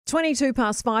22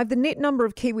 past 5, the net number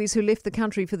of Kiwis who left the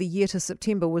country for the year to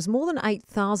September was more than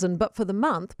 8,000, but for the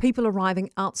month, people arriving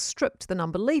outstripped the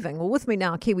number leaving. Well, with me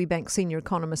now, Kiwi Bank senior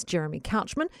economist Jeremy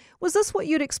Couchman. Was this what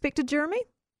you'd expected, Jeremy?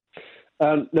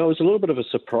 No, it was a little bit of a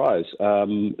surprise.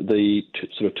 The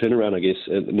sort of turnaround, I guess,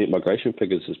 in the net migration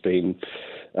figures has been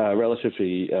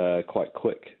relatively quite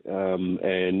quick.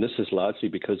 And this is largely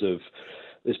because of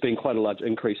there's been quite a large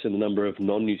increase in the number of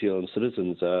non-New Zealand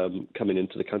citizens coming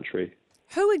into the country.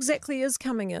 Who exactly is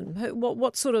coming in?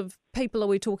 What sort of people are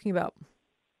we talking about?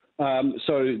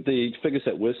 So the figures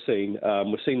that we're seeing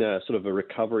a sort of a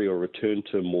recovery or return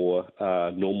to more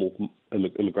normal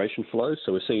immigration flows.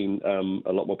 So we're seeing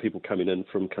a lot more people coming in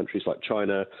from countries like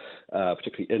China,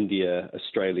 particularly India,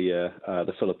 Australia,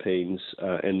 the Philippines,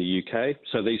 and the UK.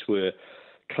 So these were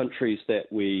countries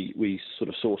that we sort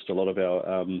of sourced a lot of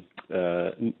our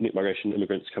net migration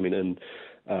immigrants coming in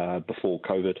before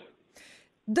COVID.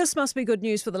 This must be good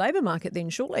news for the labour market then,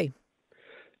 surely.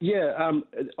 Yeah,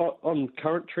 on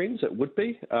current trends, it would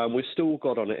be. We've still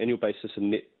got on an annual basis a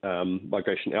net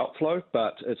migration outflow,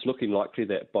 but it's looking likely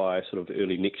that by sort of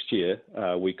early next year,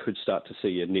 we could start to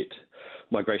see a net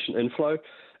migration inflow,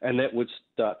 and that would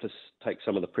start to take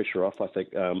some of the pressure off, I think,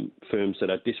 firms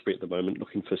that are desperate at the moment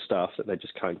looking for staff that they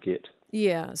just can't get.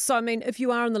 Yeah, so I mean, if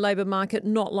you are in the labour market,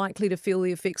 not likely to feel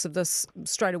the effects of this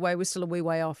straight away. We're still a wee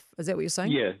way off. Is that what you're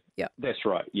saying? Yeah, that's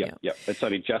right. Yeah. It's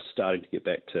only just starting to get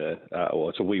back to,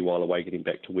 or it's a wee while away getting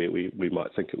back to where we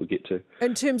might think it would get to.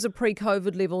 In terms of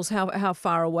pre-COVID levels, how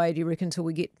far away do you reckon till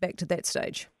we get back to that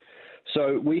stage?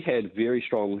 So we had very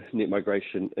strong net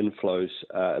migration inflows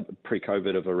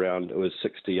pre-COVID of around, it was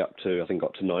 60 up to, I think,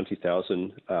 got to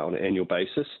 90,000 on an annual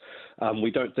basis. We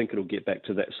don't think it'll get back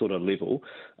to that sort of level,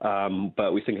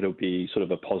 but we think it'll be sort of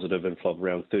a positive inflow of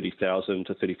around 30,000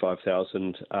 to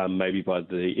 35,000 maybe by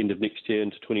the end of next year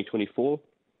into 2024.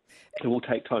 It will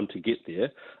take time to get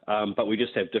there, but we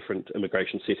just have different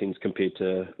immigration settings compared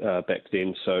to back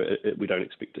then, so we don't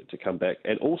expect it to come back.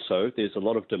 And also, there's a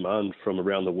lot of demand from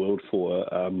around the world for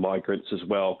migrants as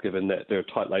well, given that there are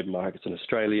tight labour markets in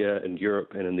Australia, in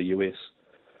Europe and in the US.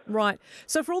 Right.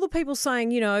 So for all the people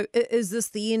saying, is this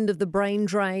the end of the brain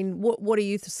drain, what do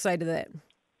you say to that?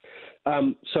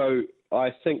 So I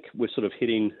think we're sort of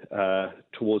heading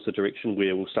towards the direction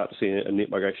where we'll start to see a net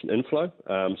migration inflow.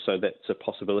 So that's a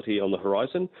possibility on the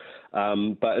horizon.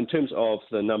 But in terms of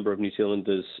the number of New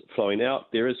Zealanders flowing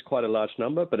out, there is quite a large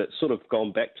number, but it's sort of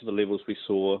gone back to the levels we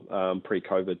saw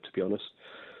pre-COVID, to be honest.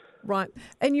 Right.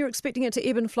 And you're expecting it to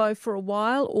ebb and flow for a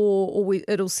while, or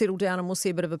it'll settle down and we'll see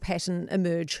a bit of a pattern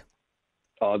emerge?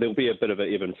 There'll be a bit of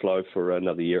an ebb and flow for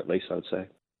another year at least, I'd say.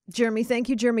 Jeremy, thank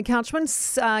you. Jeremy Couchman,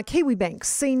 Kiwi Bank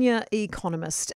senior economist.